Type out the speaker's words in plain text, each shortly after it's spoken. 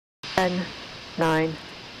10, 9,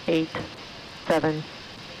 8, 7,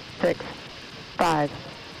 6, 5,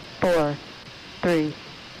 4, 3,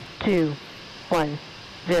 2, 1,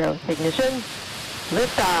 0. Ignition.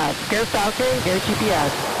 Liftoff. Go Falcon. Go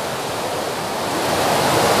GPS.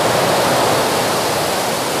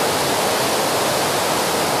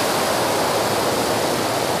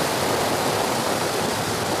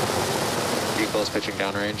 Vehicle is pitching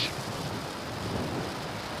downrange.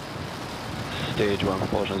 Stage 1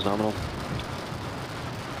 propulsion is nominal.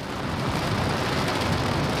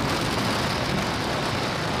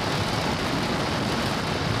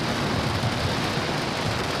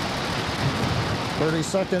 "30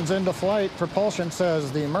 seconds into flight, propulsion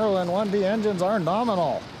says the Merlin 1D engines are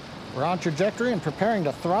nominal. We're on trajectory and preparing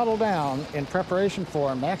to throttle down in preparation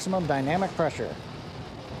for maximum dynamic pressure."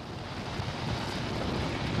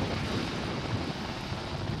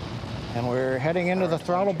 And we're heading into the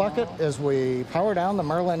throttle bucket as we power down the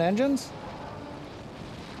Merlin engines.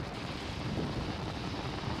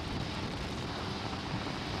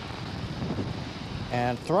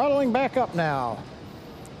 And throttling back up now.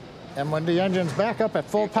 And when the engine's back up at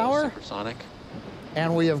full power, supersonic.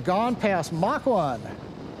 And we have gone past Mach 1.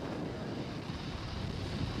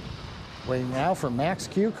 Waiting now for max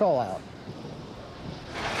Q call out.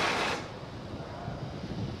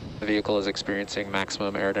 The vehicle is experiencing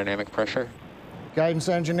maximum aerodynamic pressure. Guidance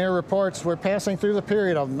engineer reports we're passing through the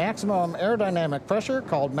period of maximum aerodynamic pressure,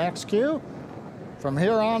 called max Q. From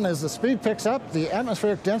here on, as the speed picks up, the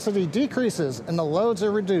atmospheric density decreases and the loads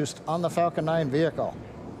are reduced on the Falcon 9 vehicle.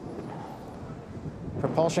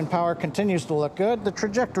 Propulsion power continues to look good. The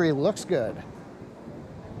trajectory looks good.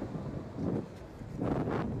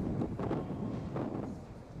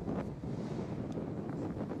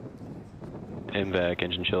 MVAC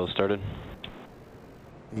engine chill started.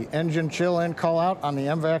 The engine chill in call out on the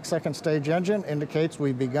MVAC second stage engine indicates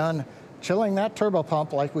we've begun chilling that turbo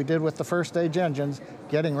pump like we did with the first stage engines,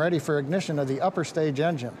 getting ready for ignition of the upper stage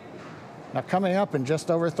engine. Now coming up in just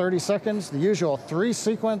over 30 seconds, the usual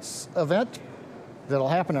 3-sequence event that'll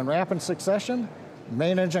happen in rapid succession.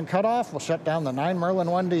 Main engine cutoff will shut down the 9 Merlin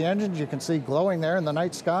 1D engines you can see glowing there in the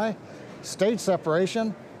night sky. Stage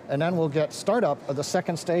separation, and then we'll get startup of the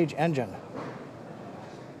second stage engine.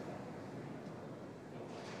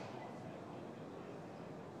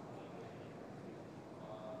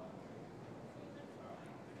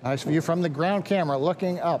 Nice view from the ground camera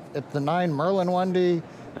looking up at the 9 Merlin 1D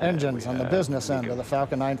engines on the business end of the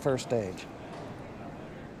Falcon 9 first stage.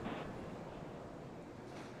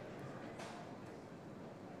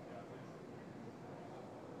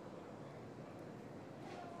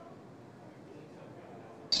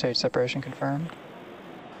 Stage separation confirmed.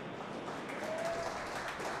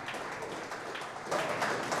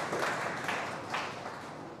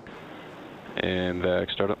 And VAC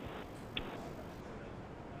startup.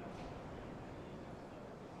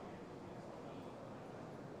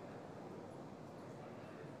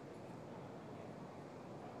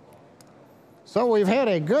 So we've had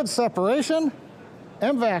a good separation.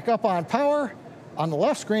 MVAC up on power. On the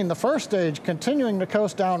left screen, the first stage continuing to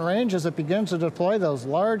coast downrange as it begins to deploy those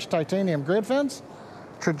large titanium grid fins.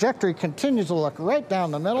 Trajectory continues to look right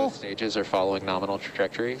down the middle. Both stages are following nominal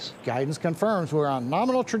trajectories. Guidance confirms we're on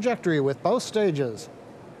nominal trajectory with both stages.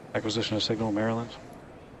 Acquisition of signal, Maryland.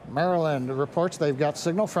 Maryland reports they've got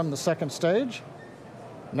signal from the second stage.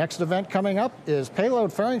 Next event coming up is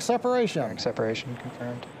payload fairing separation. Fairing separation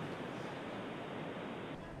confirmed.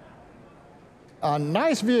 A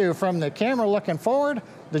nice view from the camera looking forward.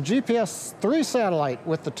 The GPS 3 satellite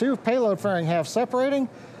with the 2 payload fairing halves separating.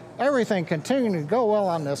 Everything continuing to go well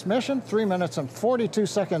on this mission. 3 minutes and 42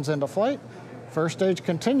 seconds into flight. First stage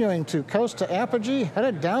continuing to coast to apogee,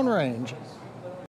 headed downrange.